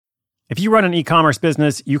If you run an e-commerce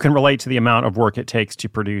business, you can relate to the amount of work it takes to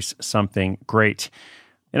produce something great.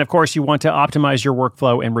 And of course, you want to optimize your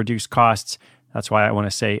workflow and reduce costs. That's why I want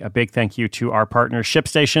to say a big thank you to our partner,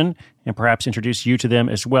 ShipStation, and perhaps introduce you to them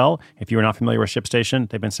as well. If you are not familiar with ShipStation,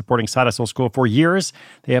 they've been supporting Side Hustle School for years.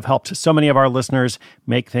 They have helped so many of our listeners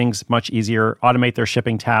make things much easier, automate their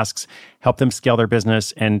shipping tasks, help them scale their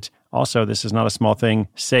business, and also, this is not a small thing,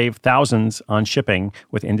 save thousands on shipping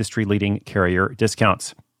with industry-leading carrier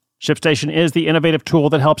discounts. ShipStation is the innovative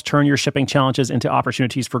tool that helps turn your shipping challenges into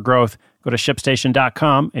opportunities for growth. Go to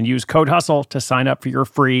ShipStation.com and use code HUSTLE to sign up for your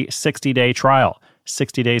free 60-day trial.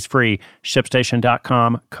 60 days free.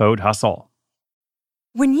 ShipStation.com, code HUSTLE.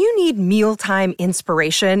 When you need mealtime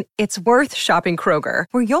inspiration, it's worth shopping Kroger,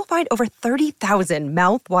 where you'll find over 30,000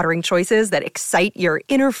 mouth-watering choices that excite your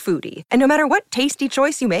inner foodie. And no matter what tasty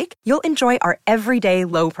choice you make, you'll enjoy our everyday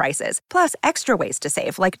low prices, plus extra ways to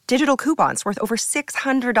save, like digital coupons worth over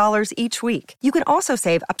 $600 each week. You can also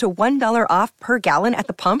save up to $1 off per gallon at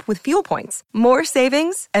the pump with fuel points. More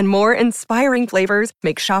savings and more inspiring flavors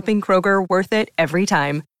make shopping Kroger worth it every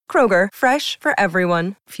time. Kroger, fresh for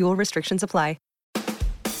everyone. Fuel restrictions apply.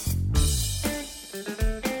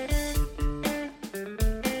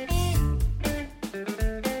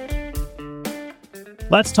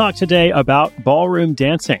 Let's talk today about ballroom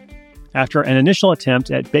dancing. After an initial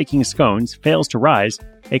attempt at baking scones fails to rise,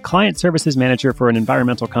 a client services manager for an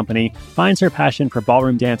environmental company finds her passion for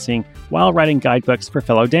ballroom dancing while writing guidebooks for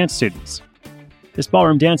fellow dance students. This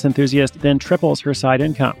ballroom dance enthusiast then triples her side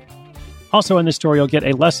income. Also in this story, you'll get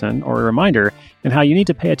a lesson or a reminder in how you need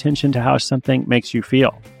to pay attention to how something makes you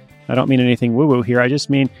feel. I don't mean anything woo-woo here, I just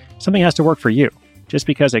mean something has to work for you. Just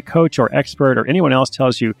because a coach or expert or anyone else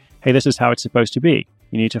tells you, hey, this is how it's supposed to be,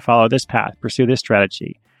 you need to follow this path, pursue this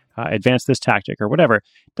strategy, advance this tactic, or whatever,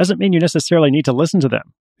 doesn't mean you necessarily need to listen to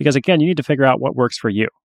them. Because again, you need to figure out what works for you.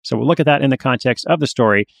 So we'll look at that in the context of the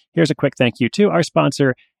story. Here's a quick thank you to our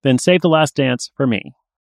sponsor, Then Save the Last Dance for Me.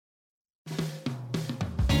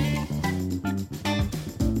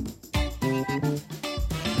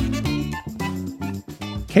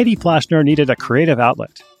 Katie Flashner needed a creative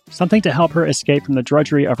outlet, something to help her escape from the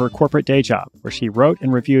drudgery of her corporate day job, where she wrote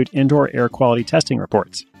and reviewed indoor air quality testing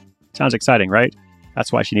reports. Sounds exciting, right?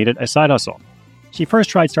 That's why she needed a side hustle. She first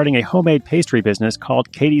tried starting a homemade pastry business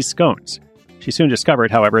called Katie's Scones. She soon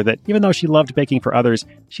discovered, however, that even though she loved baking for others,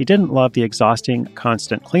 she didn't love the exhausting,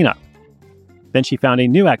 constant cleanup. Then she found a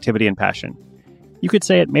new activity and passion. You could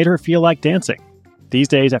say it made her feel like dancing. These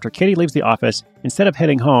days, after Katie leaves the office, instead of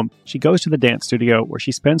heading home, she goes to the dance studio where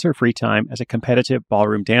she spends her free time as a competitive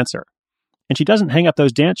ballroom dancer. And she doesn't hang up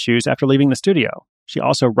those dance shoes after leaving the studio. She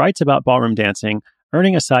also writes about ballroom dancing,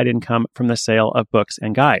 earning a side income from the sale of books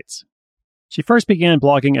and guides. She first began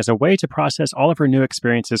blogging as a way to process all of her new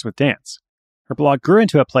experiences with dance. Her blog grew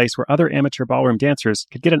into a place where other amateur ballroom dancers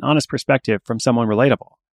could get an honest perspective from someone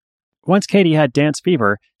relatable. Once Katie had dance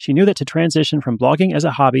fever, she knew that to transition from blogging as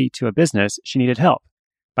a hobby to a business, she needed help.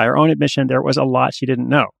 By her own admission, there was a lot she didn't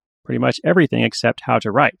know, pretty much everything except how to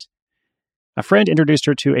write. A friend introduced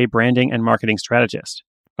her to a branding and marketing strategist.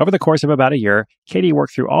 Over the course of about a year, Katie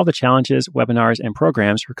worked through all the challenges, webinars, and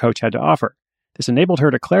programs her coach had to offer. This enabled her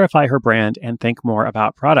to clarify her brand and think more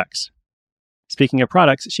about products. Speaking of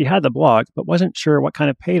products, she had the blog, but wasn't sure what kind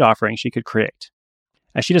of paid offering she could create.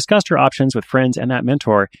 As she discussed her options with friends and that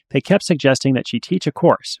mentor, they kept suggesting that she teach a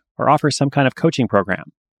course or offer some kind of coaching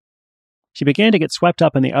program. She began to get swept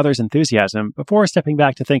up in the others' enthusiasm before stepping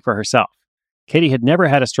back to think for herself. Katie had never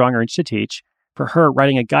had a strong urge to teach. For her,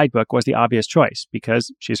 writing a guidebook was the obvious choice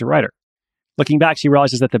because she's a writer. Looking back, she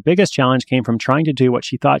realizes that the biggest challenge came from trying to do what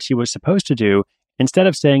she thought she was supposed to do instead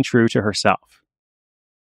of staying true to herself.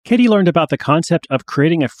 Katie learned about the concept of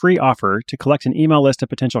creating a free offer to collect an email list of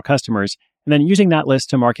potential customers and then using that list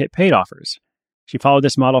to market paid offers. She followed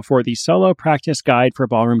this model for the Solo Practice Guide for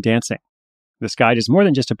Ballroom Dancing. This guide is more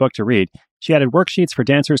than just a book to read. She added worksheets for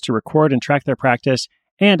dancers to record and track their practice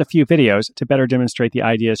and a few videos to better demonstrate the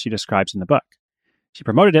ideas she describes in the book. She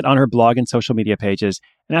promoted it on her blog and social media pages,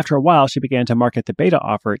 and after a while, she began to market the beta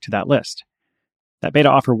offer to that list. That beta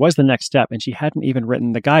offer was the next step, and she hadn't even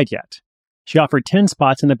written the guide yet. She offered 10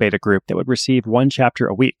 spots in the beta group that would receive one chapter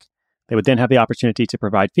a week. They would then have the opportunity to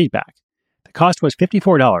provide feedback. The cost was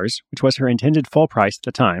 $54, which was her intended full price at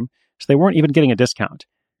the time, so they weren't even getting a discount.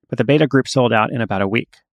 But the beta group sold out in about a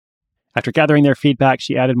week. After gathering their feedback,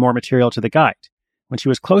 she added more material to the guide. When she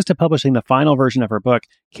was close to publishing the final version of her book,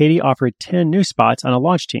 Katie offered 10 new spots on a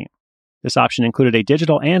launch team. This option included a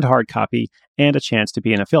digital and hard copy and a chance to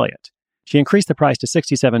be an affiliate. She increased the price to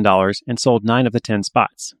 $67 and sold 9 of the 10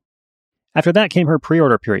 spots. After that came her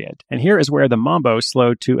pre-order period, and here is where the mambo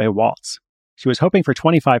slowed to a waltz. She was hoping for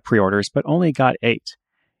 25 pre-orders, but only got 8.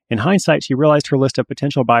 In hindsight, she realized her list of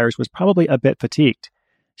potential buyers was probably a bit fatigued.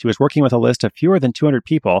 She was working with a list of fewer than 200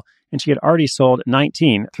 people, and she had already sold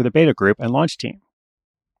 19 through the beta group and launch team.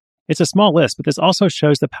 It's a small list, but this also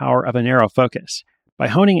shows the power of a narrow focus. By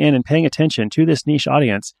honing in and paying attention to this niche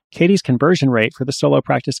audience, Katie's conversion rate for the solo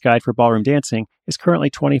practice guide for ballroom dancing is currently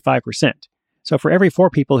 25%. So for every 4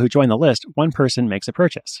 people who join the list, 1 person makes a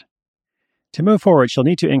purchase. To move forward, she'll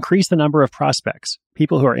need to increase the number of prospects,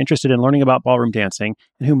 people who are interested in learning about ballroom dancing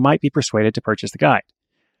and who might be persuaded to purchase the guide.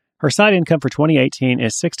 Her side income for 2018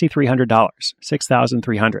 is $6,300,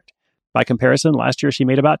 $6,300. By comparison, last year she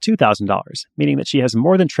made about $2,000, meaning that she has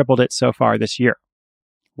more than tripled it so far this year.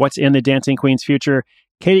 What's in the Dancing Queen's future?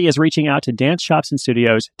 Katie is reaching out to dance shops and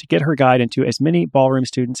studios to get her guide into as many ballroom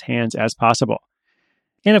students' hands as possible.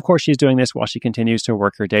 And of course, she's doing this while she continues to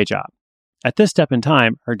work her day job. At this step in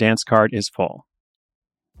time, her dance card is full.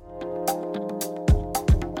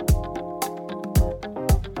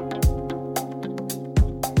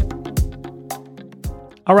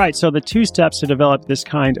 All right, so the 2 steps to develop this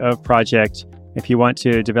kind of project, if you want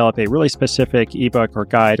to develop a really specific ebook or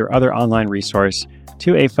guide or other online resource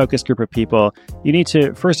to a focused group of people, you need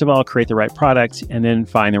to, first of all, create the right product and then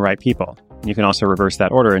find the right people. And you can also reverse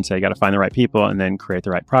that order and say you got to find the right people and then create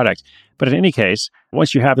the right product. But in any case,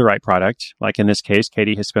 once you have the right product, like in this case,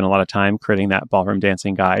 Katie has spent a lot of time creating that ballroom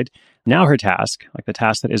dancing guide. Now her task, like the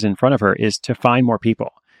task that is in front of her, is to find more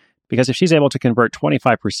people. Because if she's able to convert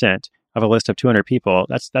 25% of a list of 200 people,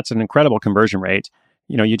 that's an incredible conversion rate.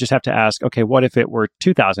 You just have to ask, okay, what if it were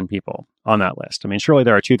 2,000 people on that list? I mean, surely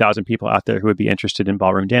there are 2,000 people out there who would be interested in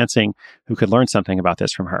ballroom dancing who could learn something about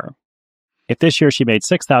this from her. If this year she made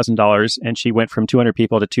 $6,000 and she went from 200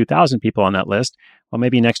 people to 2,000 people on that list, well,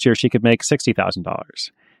 maybe next year she could make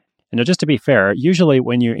 $60,000. And just to be fair, usually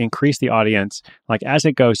when you increase the audience, like as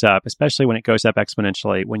it goes up, especially when it goes up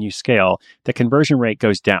exponentially, when you scale, the conversion rate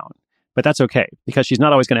goes down. But that's okay, because she's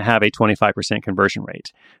not always going to have a 25% conversion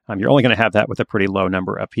rate. You're only going to have that with a pretty low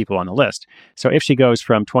number of people on the list. So if she goes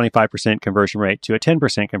from 25% conversion rate to a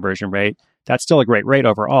 10% conversion rate, that's still a great rate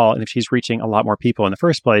overall. And if she's reaching a lot more people in the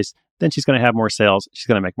first place, then she's going to have more sales. She's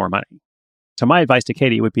going to make more money. So my advice to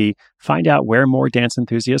Katie would be find out where more dance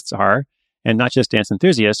enthusiasts are, and not just dance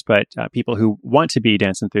enthusiasts, but people who want to be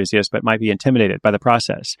dance enthusiasts but might be intimidated by the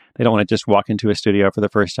process. They don't want to just walk into a studio for the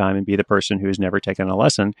first time and be the person who's never taken a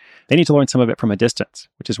lesson. They need to learn some of it from a distance,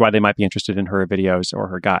 which is why they might be interested in her videos or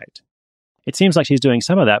her guide. It seems like she's doing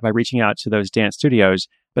some of that by reaching out to those dance studios.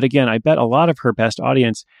 But again, I bet a lot of her best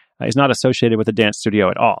audience is not associated with a dance studio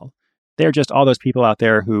at all. They're just all those people out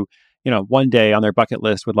there who, one day on their bucket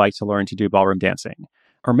list would like to learn to do ballroom dancing.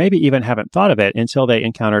 Or maybe even haven't thought of it until they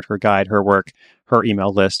encountered her guide, her work, her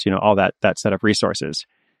email list, all that set of resources.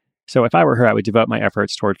 So if I were her, I would devote my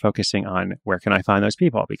efforts toward focusing on where can I find those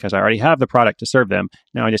people, because I already have the product to serve them.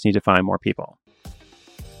 Now I just need to find more people.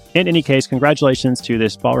 In any case, congratulations to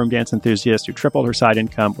this ballroom dance enthusiast who tripled her side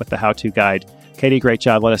income with the how-to guide. Katie, great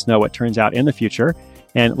job. Let us know what turns out in the future.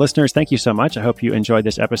 And listeners, thank you so much. I hope you enjoyed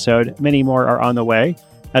this episode. Many more are on the way.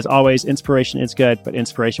 As always, inspiration is good, but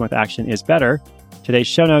inspiration with action is better. Today's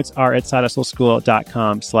show notes are at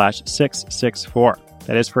sidehustleschool.com/664.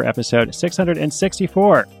 That is for episode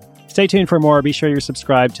 664. Stay tuned for more. Be sure you're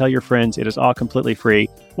subscribed. Tell your friends. It is all completely free.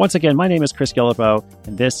 Once again, my name is Chris Guillebeau,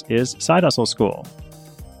 and this is Side Hustle School.